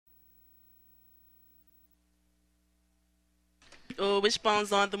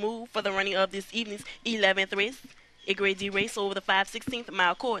Wishbone's on the move for the running of this evening's 11th race, a Grade D race over the 5/16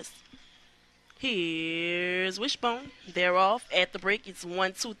 mile course. Here's Wishbone. They're off at the break. It's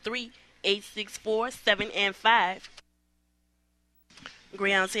 1, 2, 3, 8, 6, 4, 7, and 5.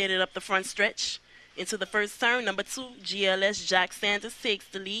 Greyhounds headed up the front stretch. Into the first turn, number 2, GLS Jack Sanders takes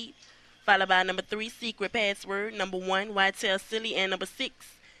the lead, followed by number 3, Secret Password, number 1, Whitetail Silly, and number 6,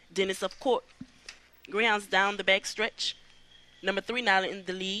 Dennis of Court. Greyhounds down the back stretch. Number 3 now in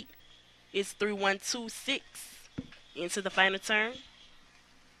the lead is 3126. Into the final turn.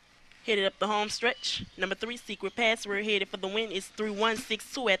 Headed up the home stretch. Number 3, Secret Password, headed for the win, is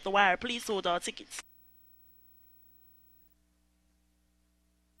 3162 at the wire. Please hold all tickets.